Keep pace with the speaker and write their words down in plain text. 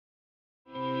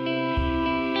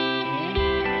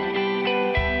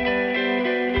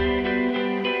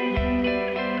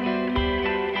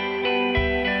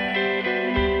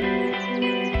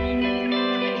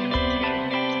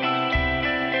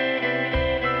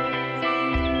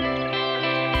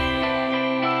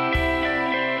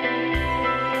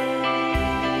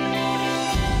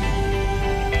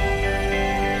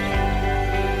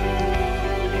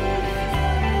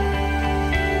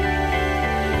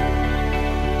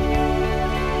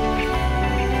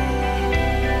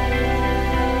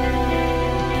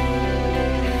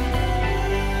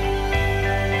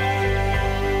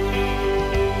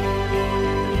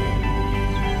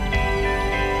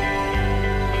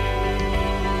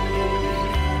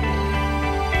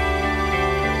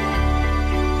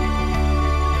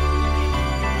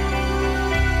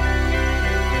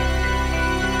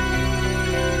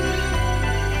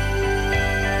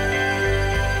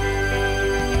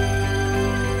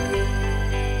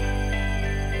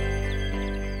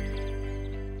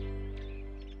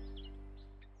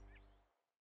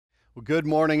Well, good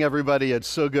morning, everybody. It's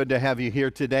so good to have you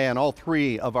here today on all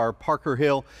three of our Parker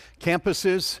Hill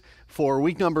campuses for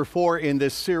week number 4 in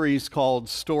this series called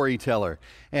Storyteller.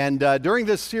 And during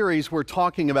this series, we're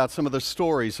talking about some of the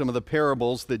stories, some of the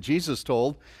parables that Jesus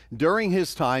told during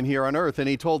his time here on earth. And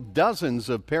he told dozens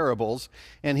of parables,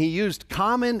 and he used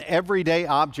common everyday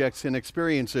objects and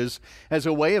experiences as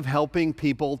a way of helping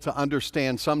people to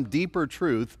understand some deeper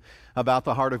truth about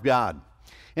the heart of God.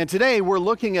 And today we're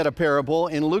looking at a parable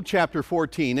in Luke chapter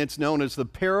 14. It's known as the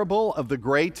parable of the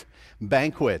Great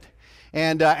Banquet.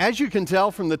 And as you can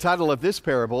tell from the title of this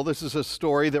parable, this is a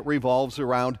story that revolves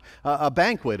around a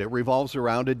banquet. It revolves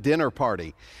around a dinner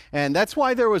party. And that's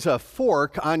why there was a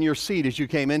fork on your seat as you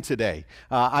came in today.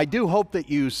 I do hope that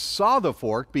you saw the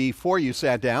fork before you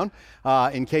sat down.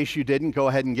 In case you didn't, go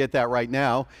ahead and get that right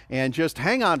now. And just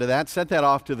hang on to that, set that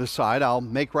off to the side. I'll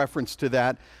make reference to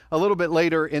that a little bit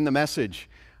later in the message.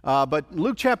 But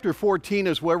Luke chapter 14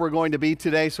 is where we're going to be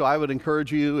today, so I would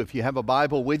encourage you, if you have a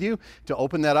Bible with you, to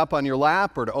open that up on your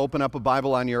lap or to open up a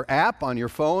Bible on your app, on your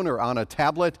phone, or on a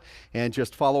tablet, and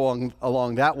just follow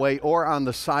along that way, or on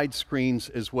the side screens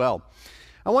as well.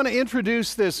 I want to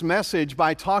introduce this message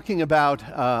by talking about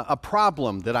a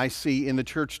problem that I see in the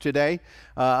church today,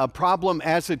 a problem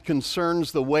as it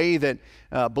concerns the way that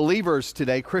believers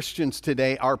today, Christians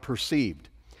today, are perceived.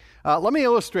 Let me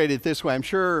illustrate it this way. I'm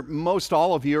sure most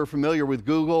all of you are familiar with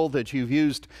Google, that you've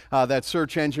used that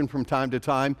search engine from time to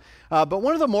time. But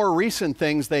one of the more recent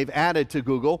things they've added to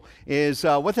Google is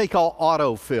what they call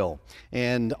autofill.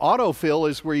 And autofill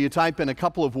is where you type in a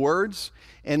couple of words,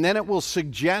 and then it will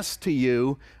suggest to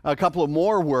you a couple of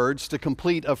more words to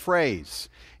complete a phrase.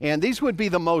 And these would be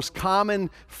the most common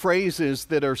phrases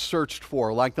that are searched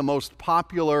for, like the most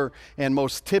popular and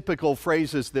most typical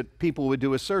phrases that people would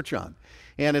do a search on.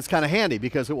 And it's kind of handy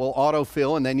because it will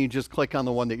autofill, and then you just click on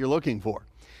the one that you're looking for.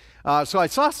 So I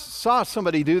saw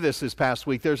somebody do this past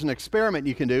week. There's an experiment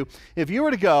you can do. If you were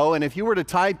to go and if you were to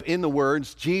type in the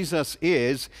words Jesus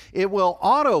is, it will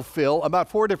autofill about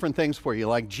 4 different things for you,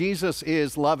 like Jesus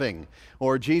is loving,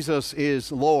 or Jesus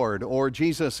is Lord, or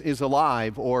Jesus is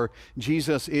alive, or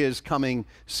Jesus is coming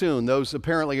soon. Those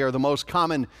apparently are the most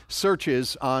common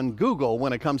searches on Google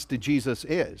when it comes to Jesus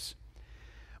is.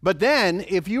 But then,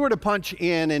 if you were to punch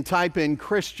in and type in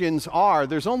Christians are,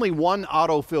 there's only one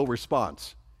autofill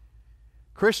response.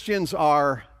 Christians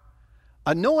are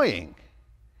annoying.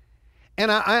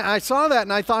 And I saw that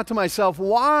and I thought to myself,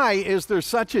 why is there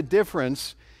such a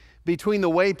difference between the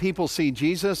way people see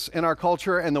Jesus in our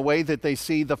culture and the way that they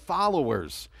see the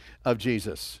followers of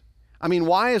Jesus? I mean,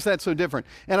 why is that so different?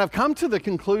 And I've come to the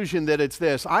conclusion that it's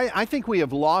this. I think we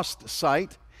have lost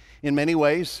sight in many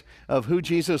ways of who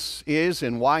Jesus is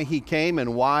and why he came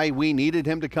and why we needed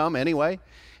him to come anyway.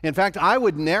 In fact, I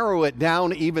would narrow it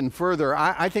down even further.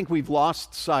 I think we've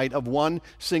lost sight of one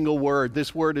single word.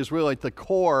 This word is really at the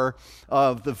core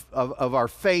of our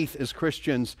faith as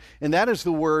Christians, and that is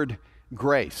the word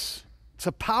grace. It's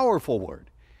a powerful word.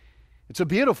 It's a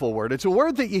beautiful word. It's a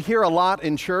word that you hear a lot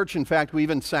in church. In fact, we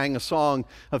even sang a song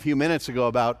a few minutes ago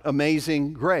about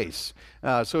amazing grace.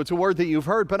 So it's a word that you've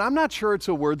heard, but I'm not sure it's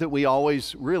a word that we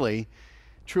always really,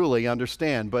 truly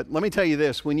understand. But let me tell you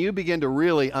this, when you begin to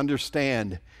really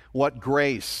understand what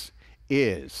grace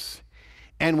is,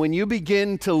 and when you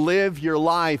begin to live your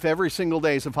life every single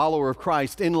day as a follower of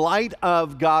Christ in light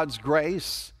of God's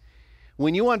grace,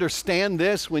 when you understand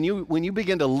this, when you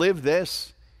begin to live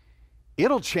this,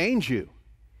 it'll change you.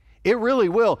 It really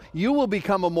will. You will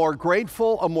become a more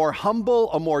grateful, a more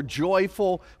humble, a more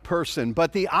joyful person.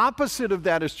 But the opposite of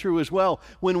that is true as well.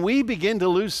 When we begin to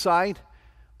lose sight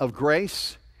of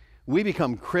grace, we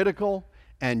become critical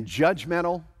and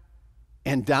judgmental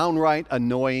and downright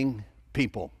annoying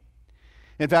people.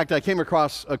 In fact, I came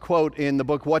across a quote in the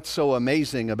book, What's So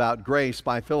Amazing About Grace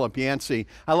by Philip Yancey.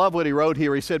 I love what he wrote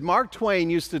here. He said, Mark Twain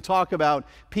used to talk about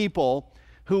people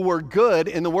who were good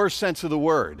in the worst sense of the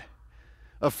word,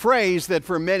 a phrase that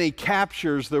for many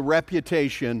captures the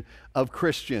reputation of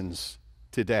Christians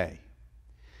today.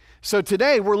 So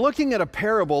today we're looking at a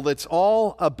parable that's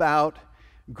all about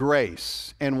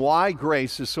grace and why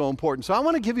grace is so important. So I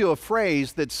want to give you a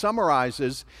phrase that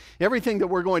summarizes everything that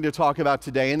we're going to talk about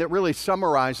today, and that really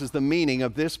summarizes the meaning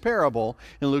of this parable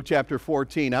in Luke chapter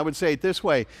 14. I would say it this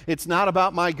way: it's not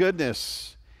about my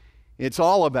goodness, it's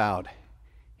all about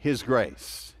his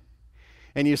grace.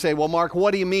 And you say, well, Mark,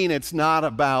 what do you mean it's not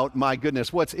about my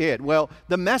goodness? What's it? Well,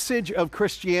 the message of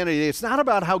Christianity, it's not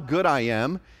about how good I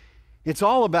am. It's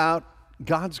all about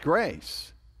God's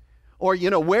grace. Or,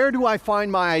 where do I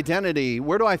find my identity?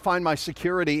 Where do I find my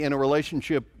security in a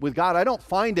relationship with God? I don't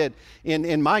find it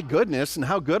in my goodness and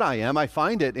how good I am. I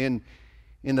find it in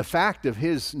in the fact of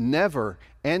his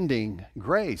never-ending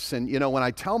grace. And, when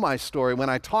I tell my story, when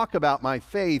I talk about my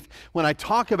faith, when I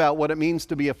talk about what it means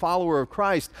to be a follower of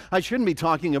Christ, I shouldn't be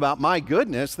talking about my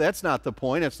goodness. That's not the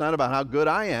point. It's not about how good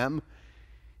I am.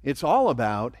 It's all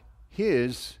about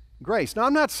his grace. Now,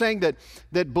 I'm not saying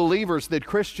that believers, that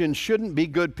Christians shouldn't be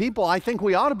good people. I think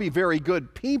we ought to be very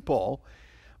good people.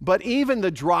 But even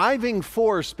the driving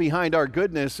force behind our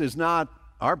goodness is not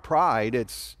our pride.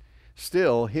 It's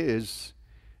still his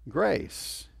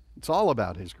grace. It's all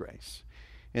about his grace.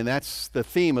 And that's the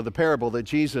theme of the parable that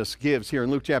Jesus gives here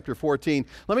in Luke chapter 14.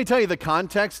 Let me tell you the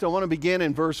context. I want to begin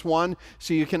in verse 1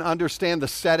 so you can understand the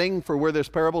setting for where this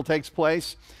parable takes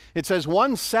place. It says,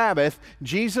 one Sabbath,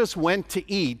 Jesus went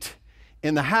to eat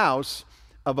in the house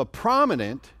of a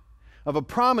prominent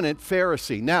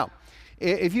Pharisee. Now,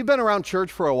 if you've been around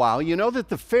church for a while, you know that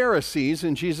the Pharisees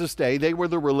in Jesus' day, they were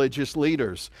the religious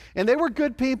leaders. And they were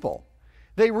good people.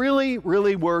 They really,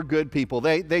 really were good people.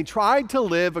 They tried to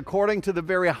live according to the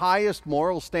very highest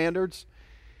moral standards.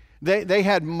 They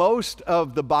had most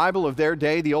of the Bible of their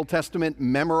day, the Old Testament,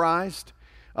 memorized.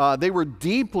 They were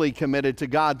deeply committed to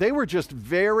God. They were just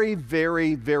very,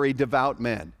 very, very devout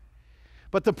men.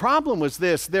 But the problem was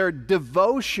this: their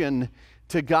devotion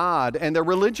to God and their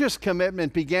religious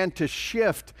commitment began to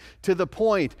shift to the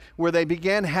point where they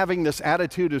began having this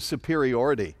attitude of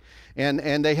superiority.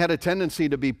 And they had a tendency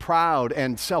to be proud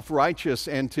and self-righteous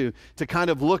and to kind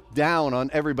of look down on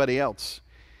everybody else.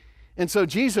 And so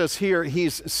Jesus here,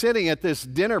 he's sitting at this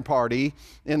dinner party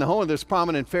in the home of this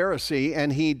prominent Pharisee,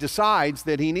 and he decides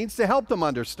that he needs to help them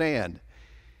understand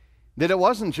that it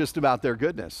wasn't just about their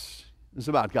goodness. It was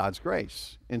about God's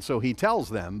grace. And so he tells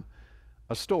them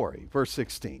a story. Verse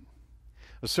 16.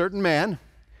 A certain man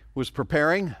was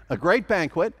preparing a great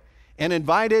banquet and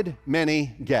invited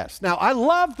many guests. Now, I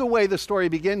love the way the story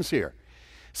begins here.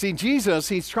 See, Jesus,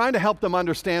 he's trying to help them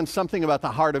understand something about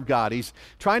the heart of God. He's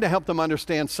trying to help them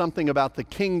understand something about the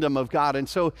kingdom of God. And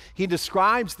so he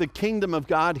describes the kingdom of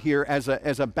God here as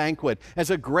a banquet, as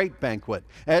a great banquet,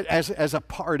 as a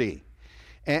party.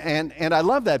 And I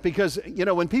love that because,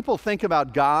 when people think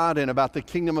about God and about the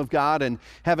kingdom of God and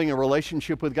having a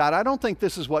relationship with God, I don't think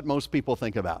this is what most people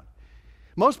think about.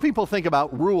 Most people think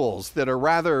about rules that are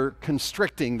rather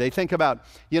constricting. They think about,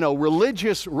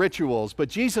 religious rituals. But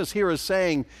Jesus here is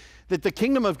saying that the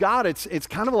kingdom of God, it's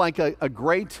kind of like a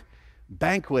great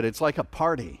banquet. It's like a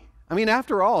party. I mean,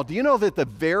 after all, do you know that the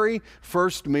very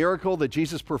first miracle that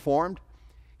Jesus performed,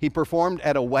 he performed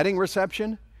at a wedding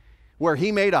reception where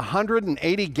he made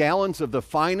 180 gallons of the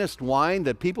finest wine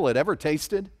that people had ever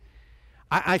tasted?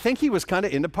 I think he was kind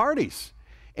of into parties.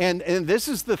 And this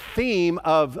is the theme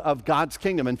of God's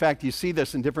kingdom. In fact, you see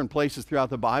this in different places throughout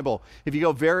the Bible. If you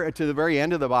go to the very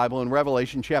end of the Bible in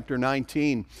Revelation chapter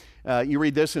 19, you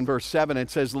read this in verse 7.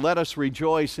 It says, "Let us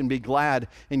rejoice and be glad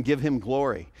and give him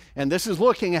glory." And this is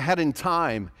looking ahead in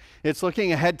time. It's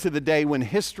looking ahead to the day when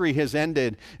history has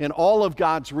ended and all of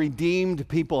God's redeemed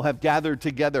people have gathered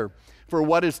together for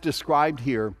what is described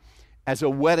here as a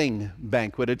wedding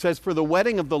banquet. It says, "For the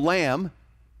wedding of the Lamb."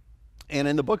 And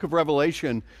in the book of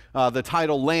Revelation, the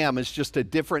title Lamb is just a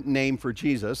different name for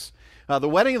Jesus. The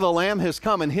wedding of the Lamb has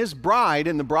come, and his bride,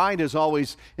 and the bride is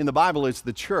always, in the Bible, is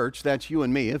the church. That's you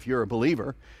and me if you're a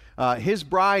believer. His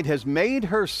bride has made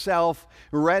herself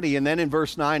ready. And then in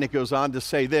verse 9, it goes on to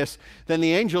say this: "Then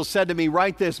the angel said to me,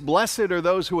 write this, blessed are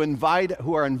those who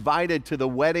are invited to the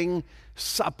wedding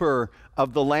supper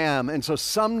of the Lamb." And so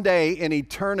someday in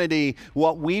eternity,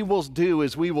 what we will do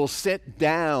is we will sit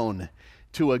down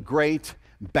to a great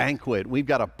banquet. We've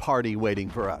got a party waiting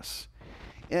for us.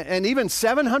 And even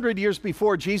 700 years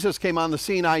before Jesus came on the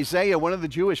scene, Isaiah, one of the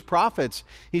Jewish prophets,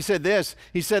 he said this.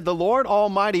 He said, "The Lord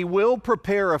Almighty will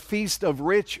prepare a feast of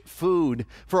rich food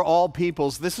for all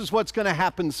peoples." This is what's going to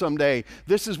happen someday.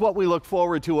 This is what we look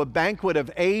forward to, a banquet of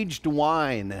aged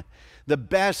wine, the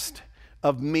best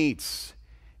of meats,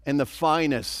 and the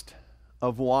finest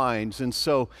of wines. And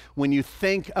so when you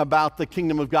think about the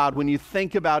kingdom of God, when you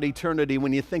think about eternity,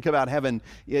 when you think about heaven,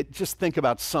 just think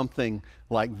about something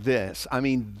like this. I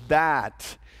mean,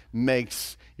 that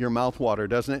makes your mouth water,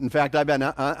 doesn't it? In fact, I've been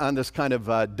on this kind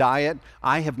of diet.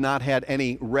 I have not had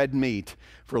any red meat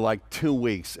for like 2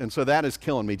 weeks. And so that is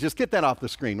killing me. Just get that off the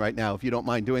screen right now if you don't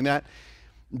mind doing that.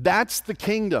 That's the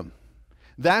kingdom.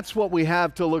 That's what we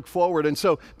have to look forward. And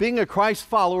so being a Christ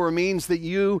follower means that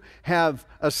you have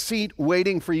a seat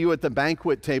waiting for you at the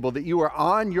banquet table, that you are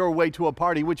on your way to a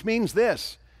party, which means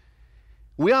this: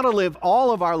 we ought to live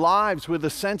all of our lives with a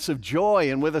sense of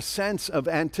joy and with a sense of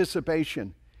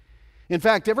anticipation. In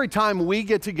fact, every time we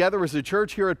get together as a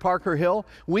church here at Parker Hill,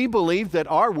 we believe that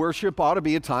our worship ought to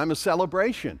be a time of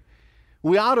celebration.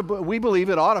 We believe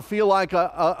it ought to feel like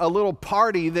a little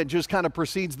party that just kind of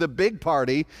precedes the big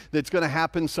party that's going to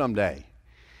happen someday.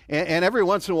 And every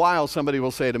once in a while, somebody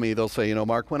will say to me, they'll say,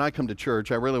 Mark, when I come to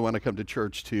church, I really want to come to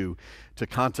church to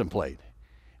contemplate.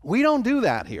 We don't do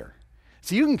that here.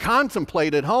 So you can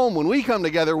contemplate at home. When we come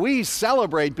together, we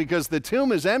celebrate because the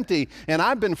tomb is empty and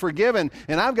I've been forgiven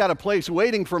and I've got a place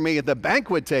waiting for me at the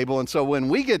banquet table. And so when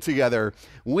we get together,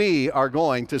 we are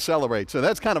going to celebrate. So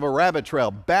that's kind of a rabbit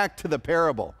trail. Back to the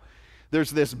parable.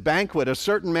 There's this banquet. A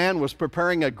certain man was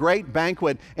preparing a great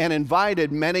banquet and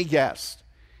invited many guests.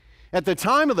 At the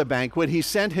time of the banquet, he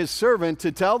sent his servant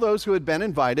to tell those who had been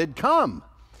invited, "Come,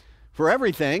 for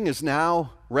everything is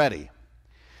now ready."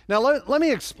 Now, let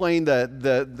me explain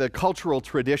the cultural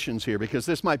traditions here, because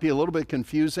this might be a little bit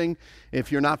confusing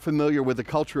if you're not familiar with the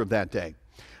culture of that day.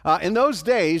 In those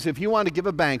days, if you want to give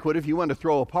a banquet, if you want to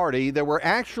throw a party, there were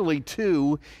actually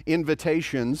two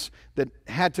invitations that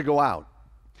had to go out.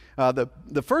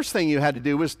 The first thing you had to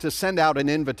do was to send out an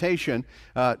invitation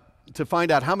to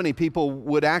find out how many people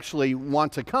would actually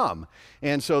want to come.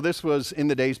 And so this was in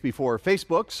the days before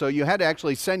Facebook, so you had to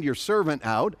actually send your servant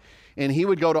out. And he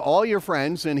would go to all your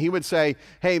friends and he would say,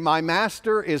 "Hey, my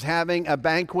master is having a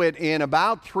banquet in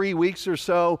about 3 weeks or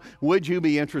so. Would you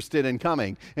be interested in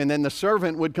coming?" And then the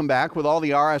servant would come back with all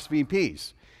the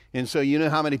RSVPs. And so you knew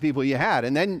how many people you had.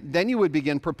 And then you would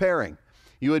begin preparing.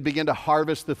 You would begin to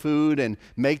harvest the food and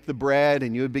make the bread,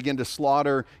 and you would begin to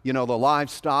slaughter, the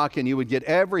livestock, and you would get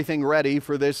everything ready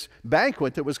for this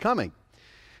banquet that was coming.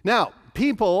 Now,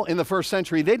 people in the first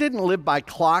century, they didn't live by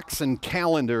clocks and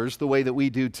calendars the way that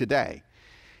we do today.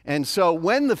 And so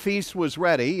when the feast was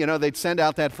ready, they'd send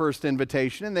out that first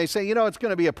invitation and they say, it's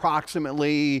going to be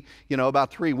approximately,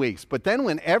 about 3 weeks. But then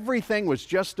when everything was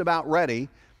just about ready,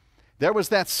 there was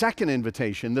that second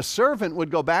invitation. The servant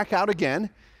would go back out again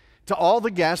to all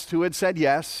the guests who had said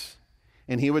yes,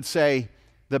 and he would say,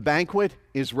 "The banquet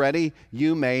is ready,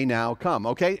 you may now come."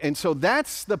 Okay? And so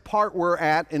that's the part we're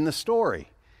at in the story.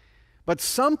 But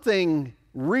something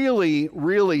really,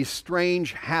 really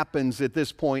strange happens at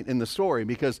this point in the story,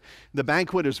 because the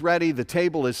banquet is ready, the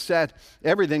table is set,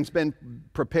 everything's been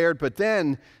prepared, but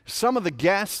then some of the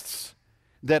guests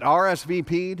that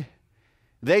RSVP'd,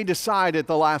 they decide at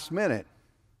the last minute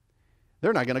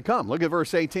they're not going to come. Look at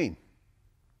verse 18.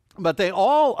 But they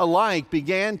all alike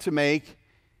began to make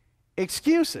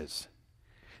excuses.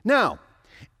 Now,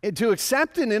 to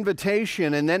accept an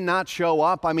invitation and then not show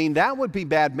up, that would be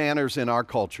bad manners in our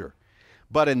culture.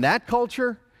 But in that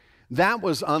culture, that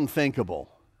was unthinkable.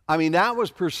 That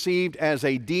was perceived as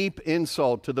a deep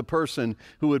insult to the person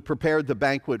who had prepared the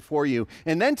banquet for you.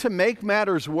 And then to make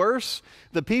matters worse,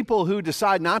 the people who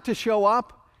decide not to show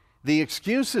up, the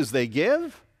excuses they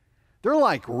give, they're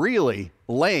like really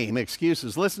lame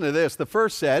excuses. Listen to this. The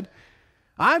first said,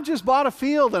 "I've just bought a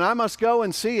field and I must go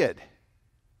and see it.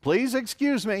 Please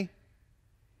excuse me."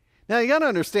 Now, you got to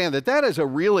understand that is a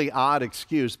really odd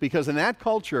excuse, because in that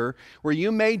culture where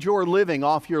you made your living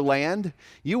off your land,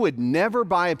 you would never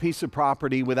buy a piece of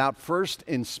property without first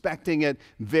inspecting it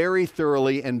very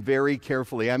thoroughly and very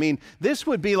carefully. This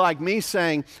would be like me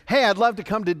saying, "Hey, I'd love to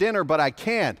come to dinner, but I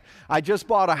can't. I just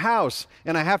bought a house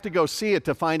and I have to go see it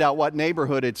to find out what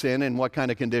neighborhood it's in and what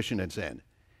kind of condition it's in."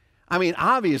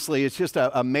 Obviously, it's just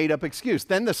a made-up excuse.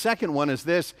 Then the second one is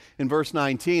this in verse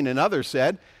 19. Another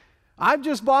said, "I've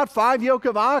just bought 5 yoke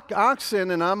of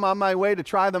oxen and I'm on my way to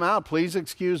try them out. Please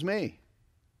excuse me."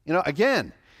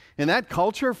 Again, in that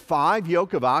culture, 5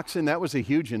 yoke of oxen, that was a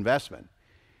huge investment.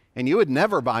 And you would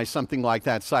never buy something like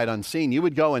that sight unseen. You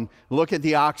would go and look at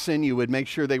the oxen. You would make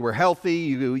sure they were healthy.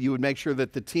 You would make sure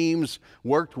that the teams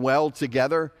worked well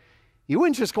together. You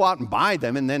wouldn't just go out and buy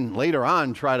them and then later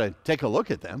on try to take a look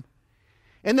at them.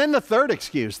 And then the third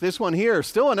excuse, this one here,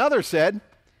 still another said,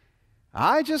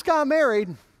 "I just got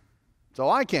married,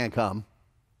 so I can't come."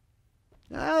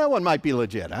 That one might be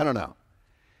legit. I don't know.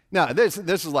 Now, this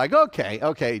is like,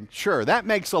 okay, sure, that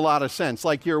makes a lot of sense.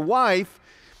 Like your wife,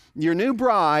 your new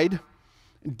bride,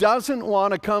 doesn't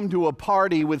want to come to a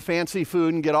party with fancy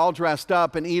food and get all dressed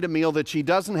up and eat a meal that she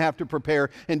doesn't have to prepare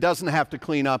and doesn't have to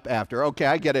clean up after. Okay,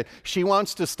 I get it. She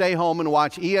wants to stay home and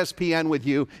watch ESPN with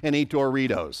you and eat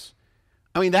Doritos.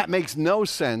 That makes no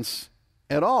sense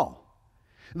at all.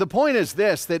 The point is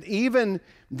this, that even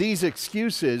these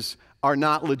excuses are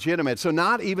not legitimate. So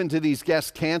not even do these guests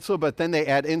cancel, but then they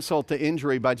add insult to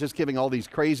injury by just giving all these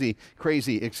crazy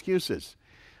excuses.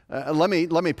 Let me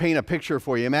paint a picture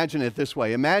for you. Imagine it this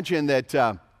way. Imagine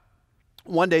that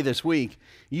one day this week,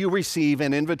 you receive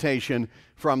an invitation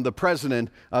from the President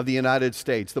of the United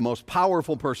States, the most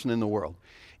powerful person in the world.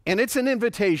 And it's an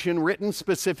invitation written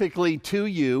specifically to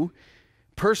you,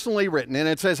 personally written, and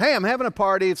it says, hey, I'm having a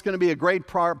party. It's going to be a great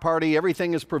party.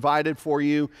 Everything is provided for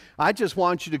you. I just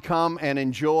want you to come and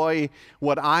enjoy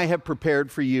what I have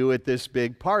prepared for you at this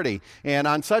big party. And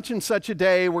on such and such a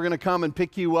day, we're going to come and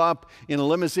pick you up in a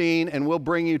limousine, and we'll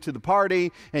bring you to the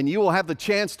party, and you will have the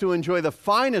chance to enjoy the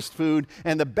finest food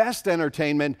and the best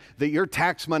entertainment that your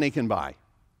tax money can buy.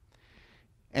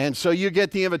 And so you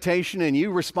get the invitation, and you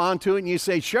respond to it, and you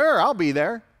say, sure, I'll be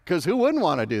there, because who wouldn't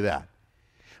want to do that?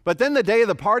 But then the day of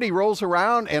the party rolls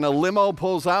around and a limo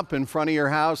pulls up in front of your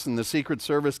house and the Secret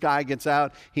Service guy gets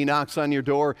out. He knocks on your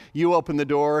door. You open the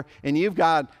door and you've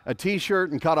got a T-shirt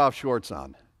and cutoff shorts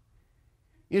on.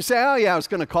 You say, oh yeah, I was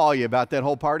going to call you about that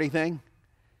whole party thing.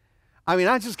 I mean,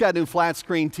 I just got a new flat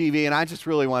screen TV and I just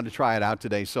really wanted to try it out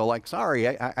today. So sorry,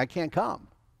 I can't come.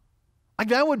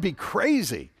 That would be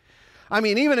crazy. I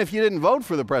mean, even if you didn't vote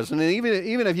for the president,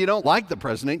 even if you don't like the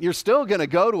president, you're still going to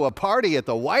go to a party at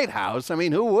the White House. I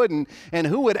mean, who wouldn't? And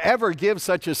who would ever give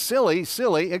such a silly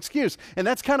excuse? And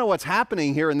that's kind of what's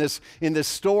happening here in this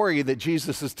story that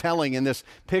Jesus is telling, in this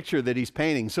picture that he's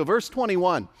painting. So verse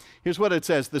 21, here's what it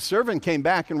says. The servant came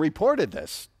back and reported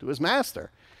this to his master.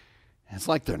 It's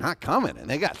like they're not coming, and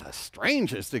they got the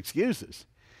strangest excuses.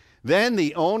 Then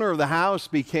the owner of the house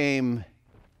became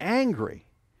angry.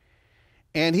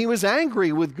 And he was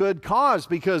angry with good cause,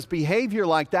 because behavior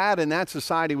like that in that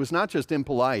society was not just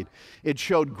impolite. It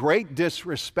showed great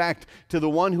disrespect to the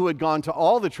one who had gone to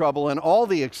all the trouble and all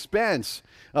the expense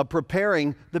of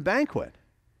preparing the banquet.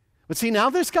 But see, now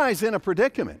this guy's in a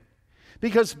predicament,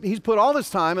 because he's put all this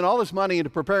time and all this money into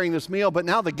preparing this meal, but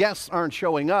now the guests aren't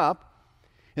showing up,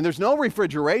 and there's no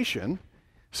refrigeration.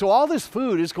 So all this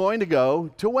food is going to go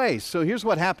to waste. So here's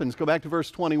what happens. Go back to verse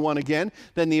 21 again.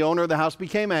 Then the owner of the house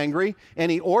became angry,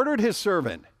 and he ordered his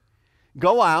servant,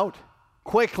 go out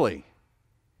quickly,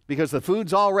 because the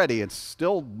food's all ready. It's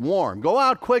still warm. Go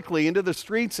out quickly into the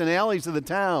streets and alleys of the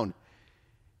town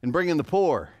and bring in the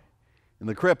poor and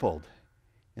the crippled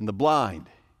and the blind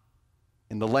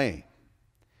and the lame.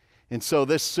 And so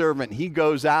this servant, he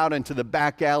goes out into the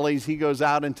back alleys, he goes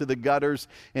out into the gutters,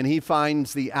 and he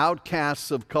finds the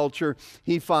outcasts of culture.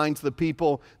 He finds the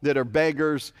people that are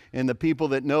beggars and the people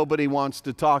that nobody wants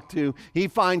to talk to. He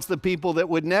finds the people that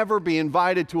would never be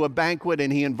invited to a banquet,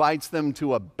 and he invites them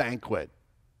to a banquet.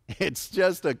 It's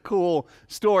just a cool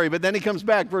story. But then he comes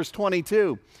back, verse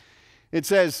 22. It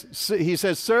says, he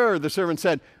says, sir, the servant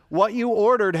said, what you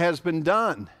ordered has been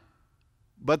done,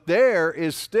 but there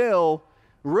is still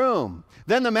room.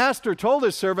 Then the master told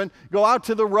his servant, go out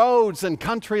to the roads and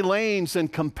country lanes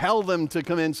and compel them to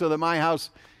come in so that my house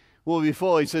will be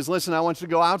full. He says, listen, I want you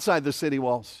to go outside the city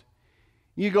walls.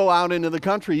 You go out into the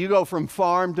country. You go from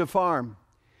farm to farm.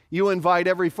 You invite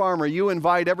every farmer. You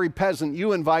invite every peasant.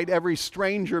 You invite every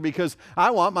stranger, because I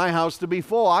want my house to be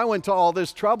full. I went to all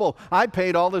this trouble. I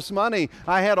paid all this money.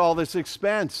 I had all this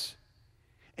expense.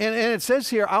 And it says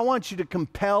here, I want you to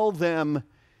compel them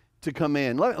to come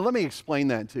in. Let me explain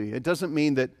that to you. It doesn't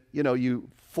mean that, you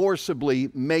forcibly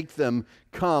make them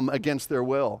come against their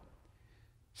will.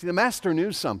 See, the master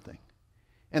knew something.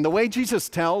 And the way Jesus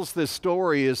tells this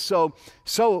story is so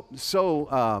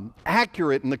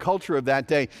accurate in the culture of that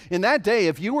day. In that day,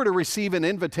 if you were to receive an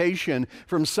invitation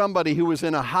from somebody who was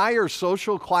in a higher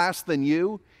social class than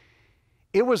you,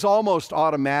 it was almost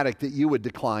automatic that you would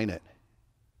decline it.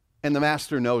 And the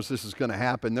master knows this is going to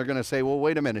happen. They're going to say, well,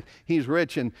 wait a minute. He's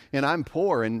rich and I'm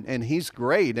poor, and he's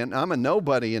great and I'm a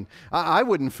nobody, and I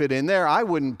wouldn't fit in there. I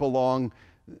wouldn't belong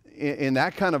in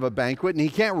that kind of a banquet. And he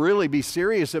can't really be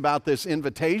serious about this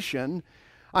invitation.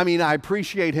 I mean, I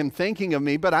appreciate him thinking of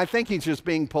me, but I think he's just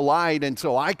being polite, and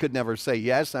so I could never say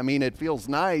yes. I mean, it feels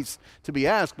nice to be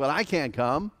asked, but I can't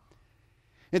come.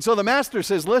 And so the master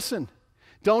says, listen,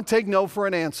 don't take no for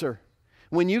an answer.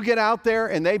 When you get out there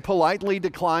and they politely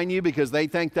decline you because they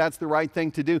think that's the right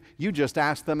thing to do, you just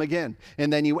ask them again.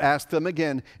 And then you ask them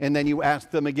again. And then you ask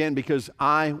them again, because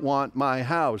I want my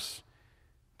house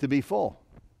to be full.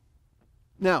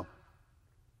 Now,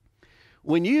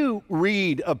 when you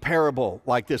read a parable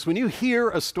like this, when you hear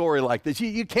a story like this,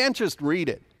 you can't just read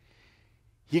it.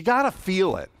 You got to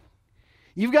feel it.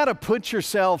 You've got to put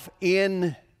yourself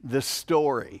in the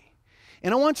story.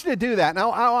 And I want you to do that.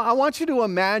 Now, I want you to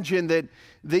imagine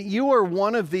that you are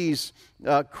one of these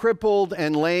crippled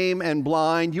and lame and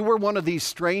blind. You were one of these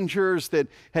strangers that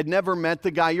had never met the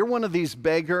guy. You're one of these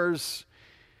beggars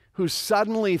who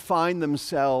suddenly find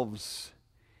themselves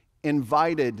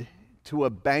invited to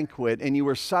a banquet, and you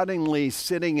were suddenly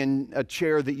sitting in a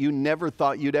chair that you never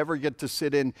thought you'd ever get to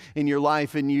sit in your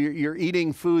life, and you're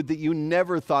eating food that you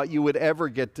never thought you would ever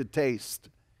get to taste.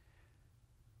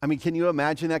 I mean, can you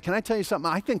imagine that? Can I tell you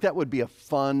something? I think that would be a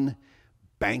fun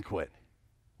banquet.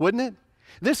 wouldn't it?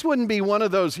 This wouldn't be one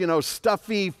of those,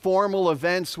 stuffy, formal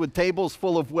events with tables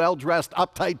full of well-dressed,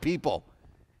 uptight people.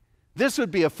 This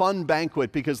would be a fun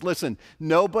banquet because, listen,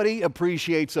 nobody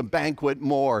appreciates a banquet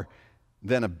more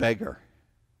than a beggar.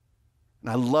 And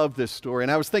I love this story.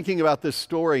 And I was thinking about this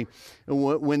story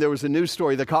when there was a news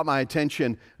story that caught my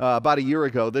attention about a year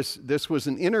ago. This was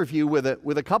an interview with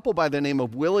a couple by the name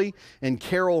of Willie and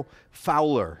Carol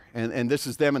Fowler. And this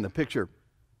is them in the picture.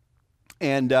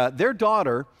 And their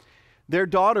daughter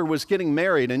was getting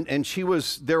married, and she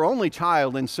was their only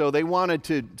child. And so they wanted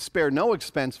to spare no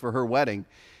expense for her wedding.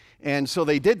 And so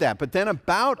they did that. But then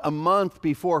about a month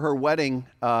before her wedding,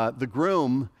 the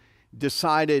groom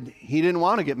decided he didn't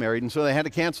want to get married, and so they had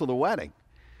to cancel the wedding.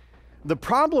 The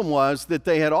problem was that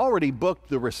they had already booked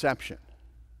the reception.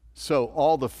 So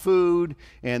all the food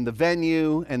and the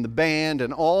venue and the band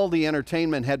and all the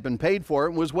entertainment had been paid for.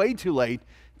 It was way too late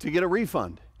to get a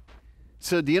refund.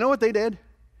 So do you know what they did?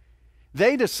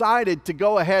 They decided to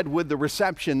go ahead with the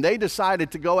reception. They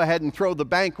decided to go ahead and throw the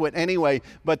banquet anyway,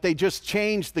 but they just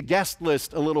changed the guest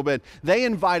list a little bit. They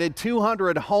invited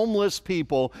 200 homeless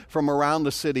people from around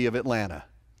the city of Atlanta.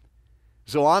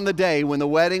 So on the day when the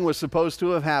wedding was supposed to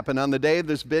have happened, on the day of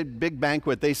this big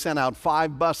banquet, they sent out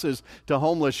 5 buses to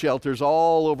homeless shelters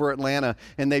all over Atlanta,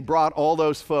 and they brought all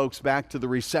those folks back to the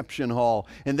reception hall,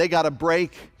 and they got a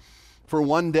break for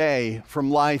one day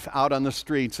from life out on the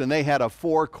streets, and they had a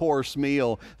 4-course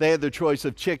meal. They had their choice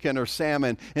of chicken or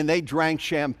salmon, and they drank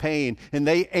champagne, and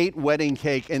they ate wedding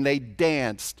cake, and they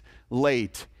danced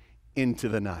late into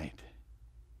the night.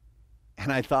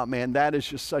 And I thought, man, that is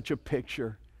just such a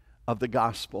picture of the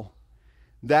gospel.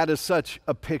 That is such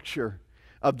a picture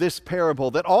of this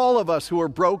parable, that all of us who are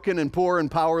broken and poor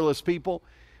and powerless people,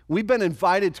 we've been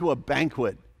invited to a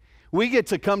banquet. We get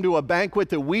to come to a banquet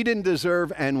that we didn't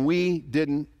deserve and we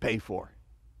didn't pay for.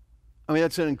 I mean,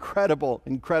 that's an incredible,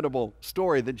 incredible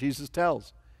story that Jesus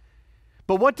tells.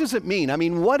 But what does it mean? I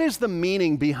mean, what is the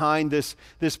meaning behind this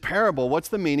parable? What's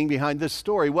the meaning behind this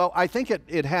story? Well, I think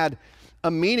it had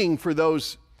a meaning for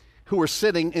those who were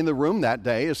sitting in the room that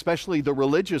day, especially the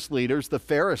religious leaders, the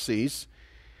Pharisees.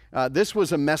 This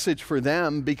was a message for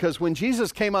them because when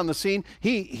Jesus came on the scene,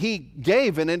 he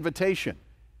gave an invitation.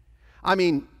 I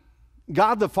mean,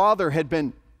 God the Father had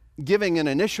been giving an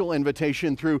initial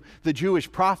invitation through the Jewish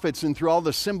prophets and through all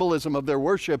the symbolism of their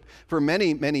worship for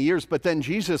many, many years. But then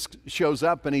Jesus shows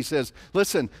up and he says,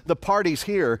 listen, the party's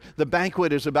here. The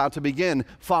banquet is about to begin.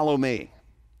 Follow me.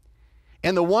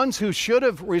 And the ones who should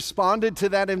have responded to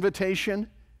that invitation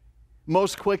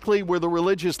most quickly were the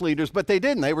religious leaders, but they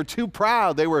didn't. They were too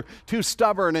proud. They were too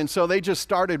stubborn. And so they just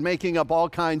started making up all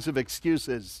kinds of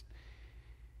excuses.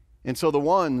 And so the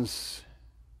ones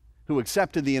who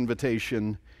accepted the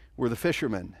invitation were the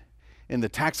fishermen and the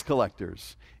tax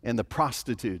collectors and the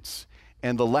prostitutes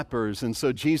and the lepers. And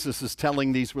so Jesus is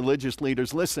telling these religious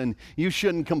leaders, listen, you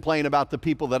shouldn't complain about the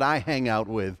people that I hang out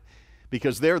with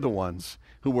because they're the ones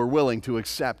who were willing to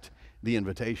accept the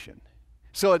invitation.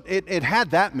 So it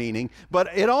had that meaning, but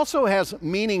it also has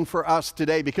meaning for us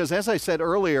today because, as I said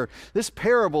earlier, this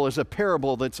parable is a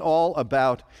parable that's all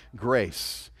about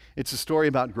grace. It's a story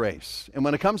about grace. And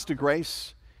when it comes to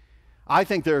grace, I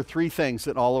think there are 3 things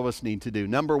that all of us need to do.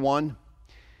 Number 1,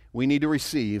 we need to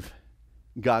receive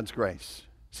God's grace.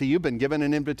 See, you've been given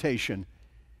an invitation.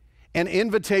 An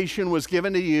invitation was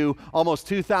given to you almost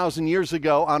 2,000 years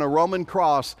ago on a Roman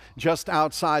cross just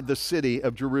outside the city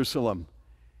of Jerusalem.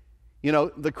 You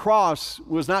know, the cross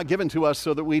was not given to us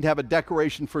so that we'd have a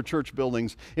decoration for church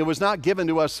buildings. It was not given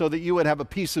to us so that you would have a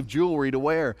piece of jewelry to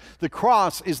wear. The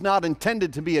cross is not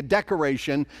intended to be a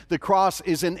decoration. The cross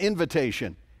is an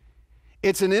invitation.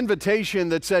 It's an invitation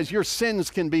that says your sins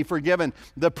can be forgiven.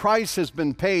 The price has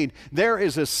been paid. There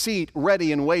is a seat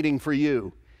ready and waiting for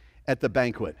you at the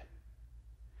banquet.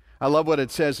 I love what it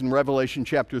says in Revelation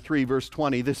chapter 3, verse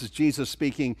 20. This is Jesus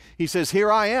speaking. He says,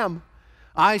 here I am.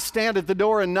 I stand at the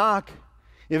door and knock.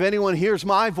 If anyone hears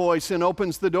my voice and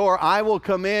opens the door, I will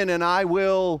come in and I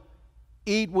will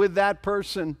eat with that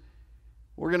person.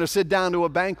 We're going to sit down to a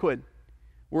banquet.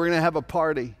 We're going to have a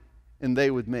party, and they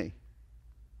with me.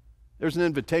 There's an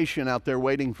invitation out there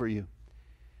waiting for you.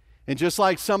 And just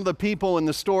like some of the people in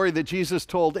the story that Jesus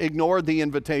told ignored the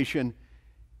invitation,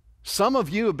 some of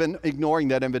you have been ignoring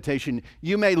that invitation.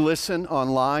 You may listen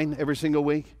online every single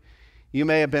week. You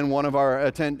may have been one of our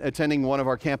attending one of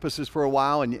our campuses for a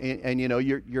while, and you know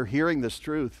you're hearing this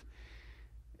truth,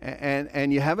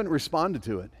 and you haven't responded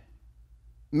to it.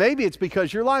 Maybe it's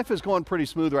because your life is going pretty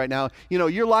smooth right now. You know,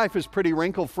 your life is pretty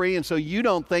wrinkle-free, and so you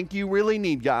don't think you really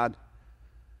need God.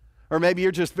 Or maybe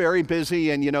you're just very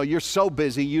busy and you're so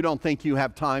busy you don't think you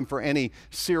have time for any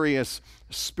serious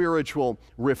spiritual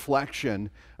reflection.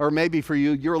 Or maybe for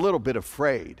you, you're a little bit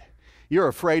afraid. You're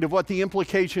afraid of what the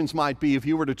implications might be if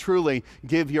you were to truly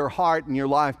give your heart and your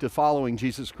life to following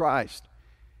Jesus Christ.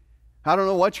 I don't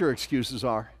know what your excuses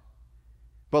are,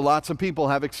 but lots of people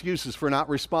have excuses for not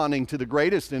responding to the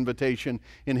greatest invitation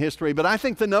in history. But I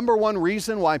think the number one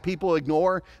reason why people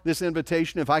ignore this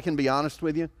invitation, if I can be honest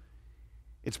with you,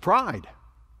 it's pride.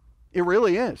 It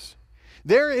really is.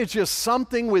 There is just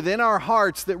something within our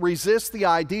hearts that resists the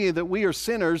idea that we are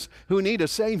sinners who need a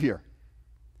Savior,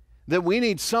 that we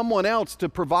need someone else to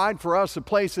provide for us a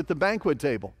place at the banquet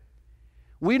table.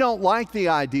 We don't like the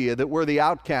idea that we're the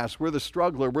outcast, we're the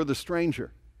struggler, we're the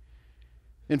stranger.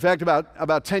 In fact,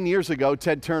 about 10 years ago,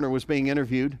 Ted Turner was being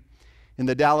interviewed in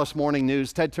the Dallas Morning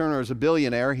News. Ted Turner is a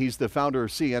billionaire. He's the founder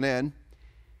of CNN.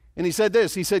 And he said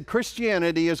this, he said,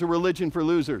 "Christianity is a religion for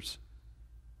losers.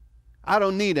 I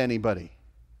don't need anybody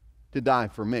to die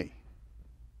for me."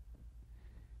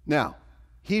 Now,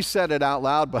 he said it out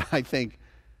loud, but I think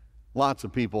lots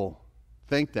of people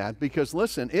think that because,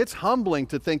 listen, it's humbling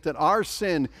to think that our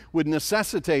sin would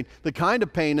necessitate the kind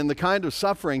of pain and the kind of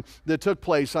suffering that took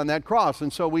place on that cross.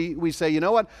 And so we say, you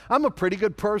know what? I'm a pretty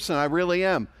good person. I really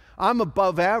am. I'm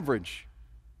above average.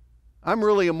 I'm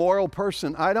really a moral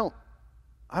person. I don't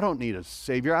need a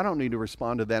Savior. I don't need to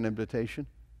respond to that invitation.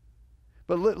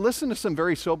 But listen to some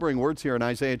very sobering words here in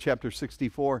Isaiah chapter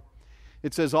 64.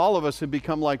 It says, all of us have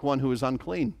become like one who is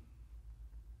unclean.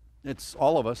 It's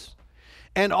all of us.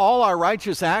 And all our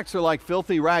righteous acts are like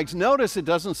filthy rags. Notice it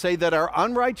doesn't say that our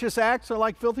unrighteous acts are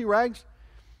like filthy rags.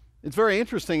 It's very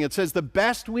interesting. It says the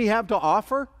best we have to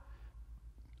offer,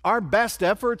 our best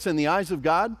efforts in the eyes of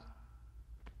God,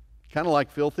 kind of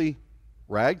like filthy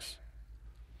rags.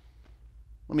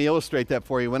 Let me illustrate that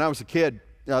for you. When I was a kid,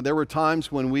 there were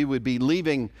times when we would be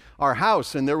leaving our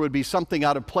house and there would be something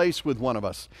out of place with one of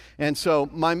us. And so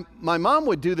my mom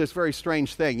would do this very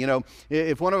strange thing.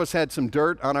 If one of us had some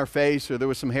dirt on our face or there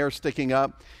was some hair sticking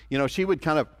up, she would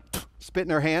kind of spit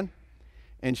in her hand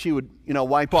and she would,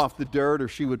 wipe off the dirt or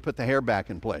she would put the hair back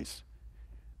in place.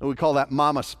 And we call that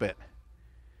mama spit.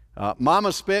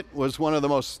 Mama spit was one of the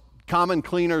most common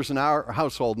cleaners in our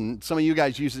household, and some of you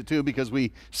guys use it too because we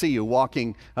see you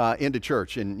walking into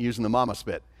church and using the mama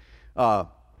spit.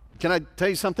 Can I tell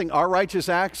you something? Our righteous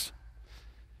acts,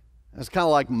 that's kind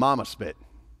of like mama spit.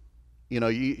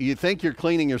 You think you're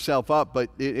cleaning yourself up, but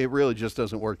it really just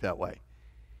doesn't work that way.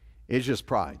 It's just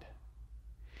pride.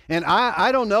 And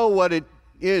I don't know what it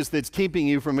is that's keeping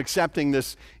you from accepting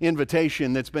this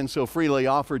invitation that's been so freely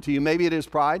offered to you. Maybe it is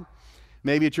pride.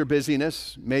 Maybe it's your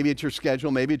busyness, maybe it's your schedule,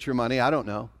 maybe it's your money, I don't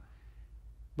know.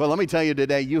 But let me tell you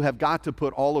today, you have got to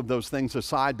put all of those things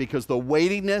aside because the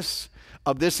weightiness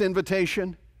of this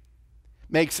invitation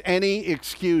makes any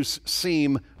excuse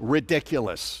seem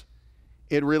ridiculous.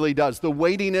 It really does. The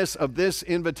weightiness of this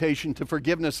invitation to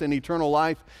forgiveness and eternal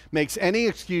life makes any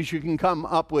excuse you can come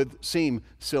up with seem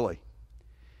silly.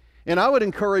 And I would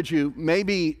encourage you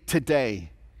maybe today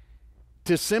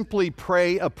to simply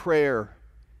pray a prayer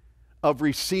of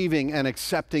receiving and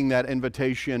accepting that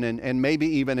invitation, and maybe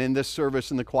even in this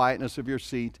service in the quietness of your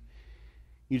seat,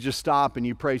 you just stop and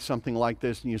you pray something like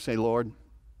this and you say, Lord,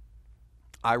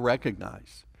 I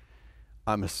recognize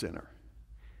I'm a sinner.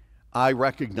 I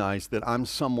recognize that I'm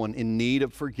someone in need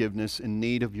of forgiveness, in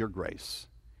need of your grace.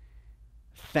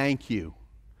 Thank you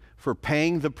for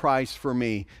paying the price for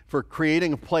me, for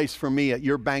creating a place for me at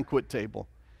your banquet table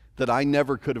that I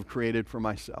never could have created for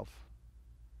myself.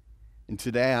 And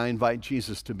today I invite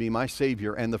Jesus to be my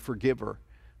Savior and the forgiver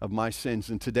of my sins.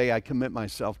 And today I commit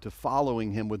myself to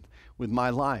following him with my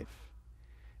life.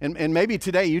 And maybe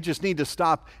today you just need to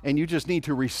stop and you just need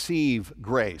to receive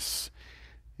grace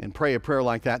and pray a prayer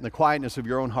like that in the quietness of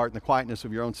your own heart, in the quietness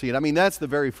of your own seat. I mean, that's the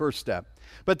very first step.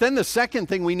 But then the second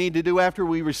thing we need to do after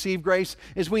we receive grace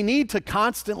is we need to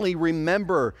constantly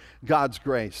remember God's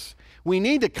grace. We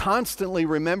need to constantly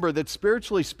remember that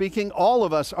spiritually speaking, all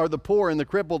of us are the poor and the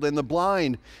crippled and the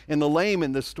blind and the lame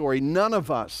in this story. None of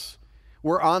us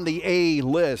were on the A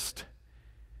list.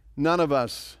 None of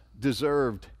us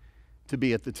deserved to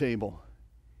be at the table.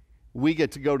 We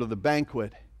get to go to the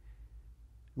banquet.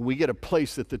 We get a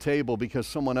place at the table because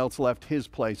someone else left his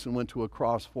place and went to a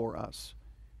cross for us.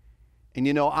 And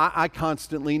I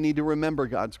constantly need to remember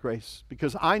God's grace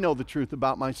because I know the truth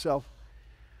about myself.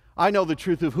 I know the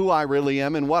truth of who I really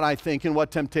am and what I think and what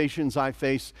temptations I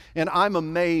face. And I'm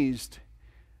amazed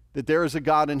that there is a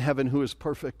God in heaven who is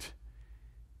perfect,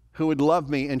 who would love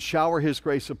me and shower his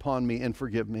grace upon me and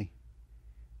forgive me.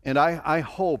 And I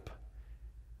hope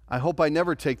I hope I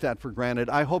never take that for granted.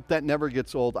 I hope that never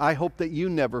gets old. I hope that you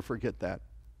never forget that.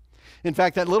 In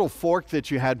fact, that little fork that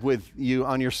you had with you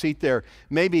on your seat there,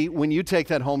 maybe when you take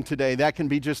that home today, that can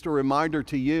be just a reminder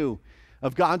to you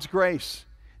of God's grace,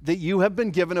 that you have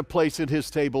been given a place at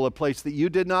His table, a place that you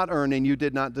did not earn and you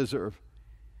did not deserve.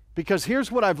 Because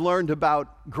here's what I've learned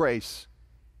about grace.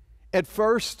 At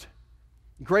first,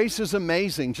 grace is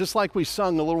amazing, just like we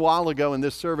sung a little while ago in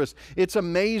this service. It's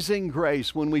amazing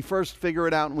grace when we first figure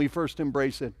it out and we first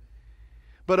embrace it.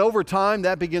 But over time,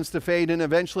 that begins to fade, and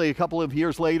eventually, a couple of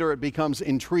years later, it becomes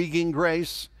intriguing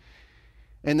grace.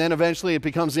 And then eventually, it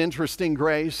becomes interesting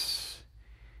grace.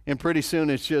 And pretty soon,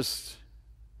 it's just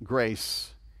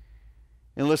grace.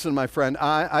 And listen, my friend,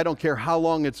 I don't care how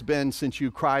long it's been since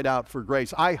you cried out for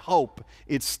grace. I hope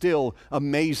it's still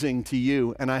amazing to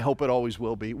you, and I hope it always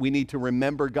will be. We need to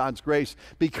remember God's grace,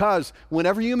 because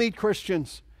whenever you meet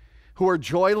Christians who are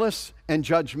joyless and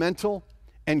judgmental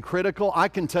and critical, I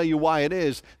can tell you why it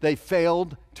is. They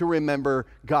failed to remember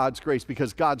God's grace,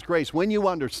 because God's grace, when you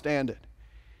understand it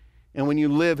and when you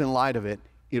live in light of it,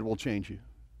 it will change you.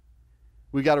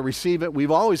 We've got to receive it. We've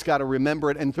always got to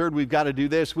remember it. And third, we've got to do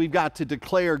this. We've got to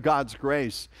declare God's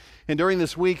grace. And during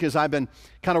this week, as I've been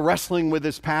kind of wrestling with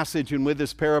this passage and with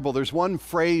this parable, there's one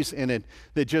phrase in it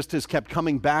that just has kept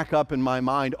coming back up in my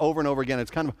mind over and over again.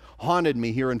 It's kind of haunted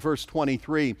me here in verse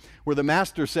 23, where the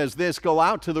master says this: "Go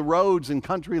out to the roads and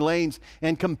country lanes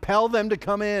and compel them to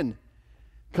come in.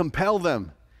 Compel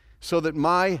them so that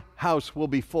my house will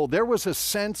be full." There was a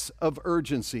sense of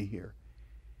urgency here.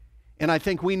 And I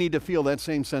think we need to feel that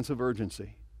same sense of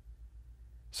urgency.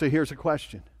 So here's a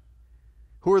question.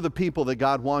 Who are the people that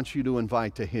God wants you to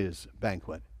invite to His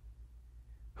banquet?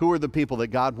 Who are the people that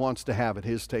God wants to have at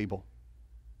His table?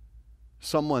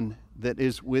 Someone that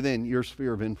is within your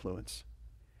sphere of influence.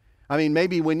 I mean,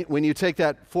 maybe when you take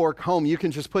that fork home, you can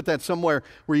just put that somewhere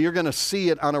where you're going to see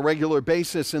it on a regular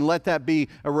basis, and let that be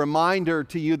a reminder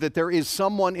to you that there is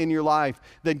someone in your life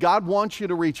that God wants you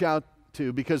to reach out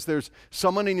to, because there's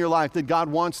someone in your life that God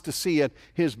wants to see at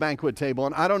His banquet table.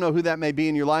 And I don't know who that may be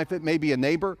in your life. It may be a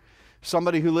neighbor,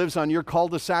 somebody who lives on your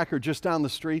cul-de-sac or just down the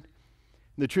street.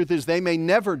 The truth is, they may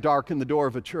never darken the door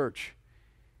of a church.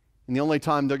 And the only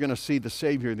time they're going to see the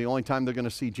Savior, the only time they're going to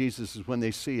see Jesus, is when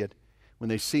they see it, when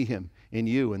they see Him in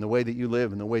you and the way that you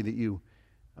live and the way that you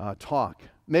talk.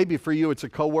 Maybe for you it's a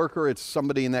coworker, it's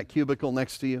somebody in that cubicle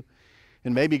next to you.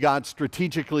 And maybe God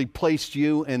strategically placed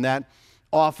you in that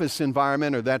office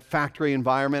environment or that factory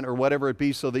environment or whatever it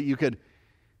be, so that you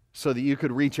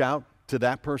could reach out to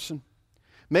that person.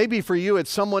 Maybe for you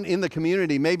it's someone in the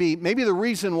community. Maybe the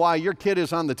reason why your kid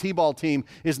is on the t-ball team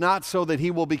is not so that he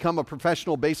will become a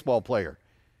professional baseball player,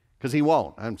 because he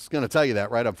won't. I'm just going to tell you that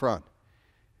right up front.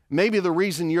 Maybe the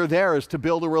reason you're there is to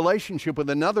build a relationship with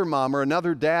another mom or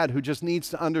another dad who just needs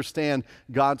to understand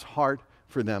God's heart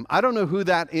for them. I don't know who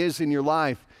that is in your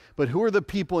life, but who are the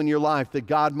people in your life that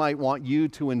God might want you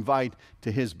to invite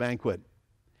to His banquet?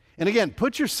 And again,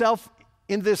 put yourself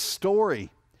in this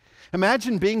story.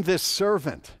 Imagine being this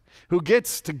servant who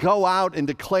gets to go out and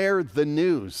declare the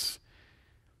news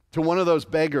to one of those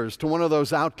beggars, to one of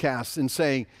those outcasts, and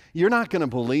saying, "You're not going to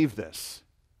believe this,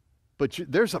 but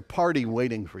there's a party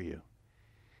waiting for you."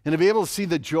 And to be able to see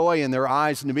the joy in their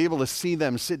eyes and to be able to see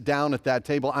them sit down at that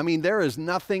table. I mean, there is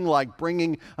nothing like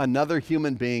bringing another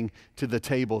human being to the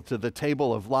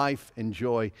table of life and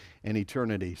joy and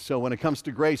eternity. So when it comes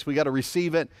to grace, we got to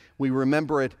receive it, we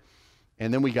remember it,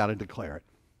 and then we got to declare it.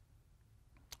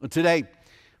 Well, today,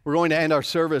 we're going to end our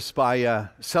service by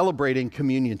celebrating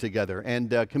communion together.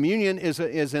 And communion is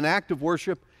an act of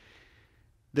worship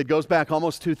that goes back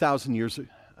almost 2,000 years.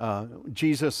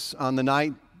 Jesus, on the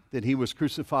night that He was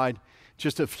crucified,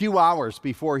 just a few hours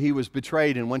before He was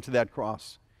betrayed and went to that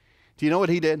cross, do you know what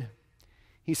He did?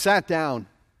 He sat down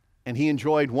and He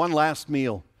enjoyed one last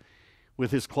meal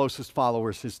with His closest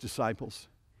followers, His disciples.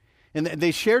 And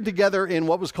they shared together in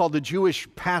what was called the Jewish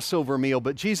Passover meal.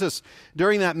 But Jesus,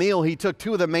 during that meal, He took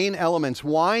two of the main elements,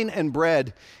 wine and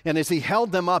bread, and as He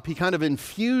held them up, He kind of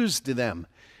infused them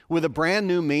with a brand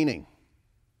new meaning.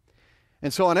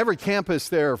 And so on every campus,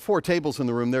 there are 4 tables in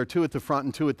the room. There are 2 at the front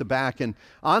and 2 at the back. And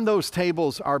on those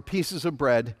tables are pieces of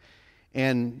bread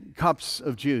and cups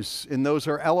of juice. And those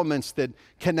are elements that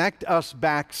connect us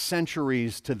back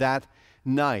centuries to that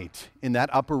night in that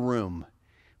upper room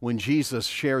when Jesus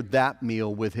shared that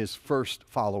meal with His first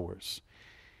followers.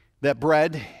 That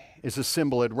bread is a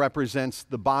symbol. It represents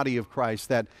the body of Christ,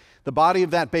 that the body of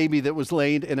that baby that was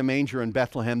laid in a manger in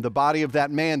Bethlehem, the body of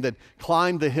that man that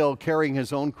climbed the hill carrying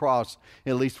his own cross,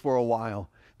 at least for a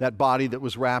while, that body that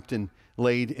was wrapped and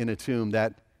laid in a tomb.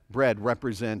 That bread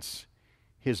represents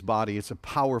His body. It's a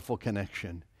powerful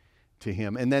connection to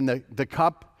him. And then the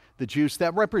cup, the juice,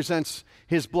 that represents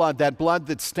his blood, that blood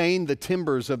that stained the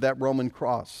timbers of that Roman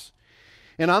cross.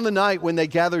 And on the night when they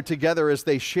gathered together, as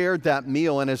they shared that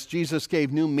meal, and as Jesus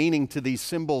gave new meaning to these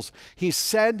symbols, he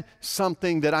said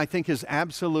something that I think is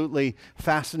absolutely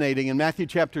fascinating. In Matthew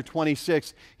chapter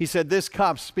 26, he said, this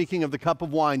cup, speaking of the cup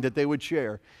of wine that they would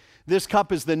share, this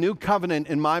cup is the new covenant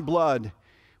in my blood,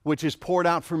 which is poured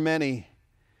out for many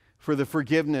for the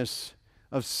forgiveness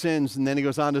of sins. And then he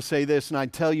goes on to say this, and I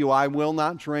tell you, I will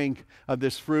not drink of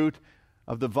this fruit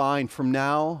of the vine from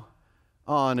now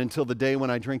on until the day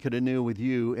when I drink it anew with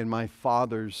you in my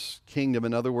Father's kingdom.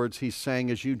 In other words, he's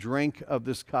saying, as you drink of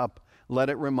this cup, let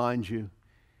it remind you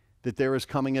that there is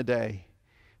coming a day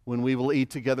when we will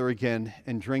eat together again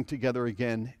and drink together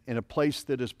again in a place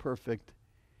that is perfect,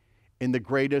 in the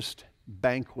greatest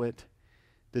banquet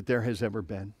that there has ever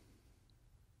been.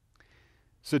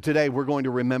 So today we're going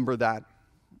to remember that.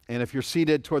 And if you're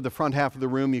seated toward the front half of the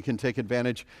room, you can take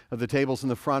advantage of the tables in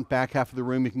the front. Back half of the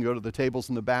room, you can go to the tables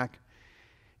in the back.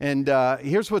 And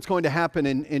here's what's going to happen.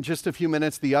 In just a few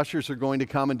minutes, the ushers are going to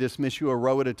come and dismiss you a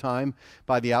row at a time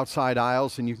by the outside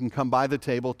aisles. And you can come by the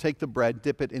table, take the bread,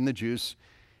 dip it in the juice,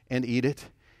 and eat it.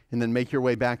 And then make your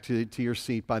way back to your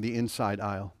seat by the inside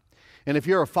aisle. And if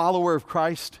you're a follower of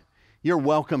Christ, you're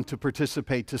welcome to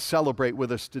participate, to celebrate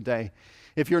with us today.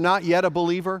 If you're not yet a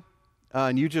believer,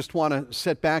 and you just want to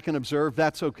sit back and observe,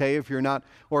 that's okay. If you're not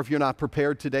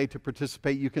prepared today to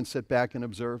participate, you can sit back and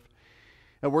observe.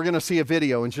 And we're going to see a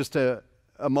video in just a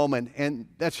moment, and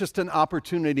that's just an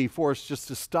opportunity for us just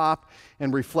to stop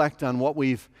and reflect on what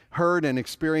we've heard and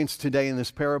experienced today in this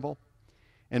parable,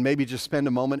 and maybe just spend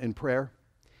a moment in prayer.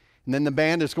 And then the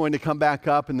band is going to come back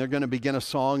up, and they're going to begin a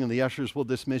song, and the ushers will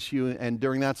dismiss you. And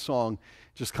during that song,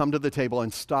 just come to the table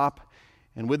and stop,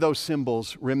 and with those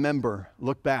symbols, remember,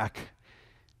 look back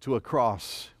to a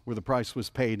cross where the price was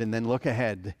paid, and then look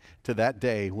ahead to that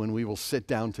day when we will sit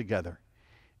down together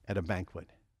at a banquet.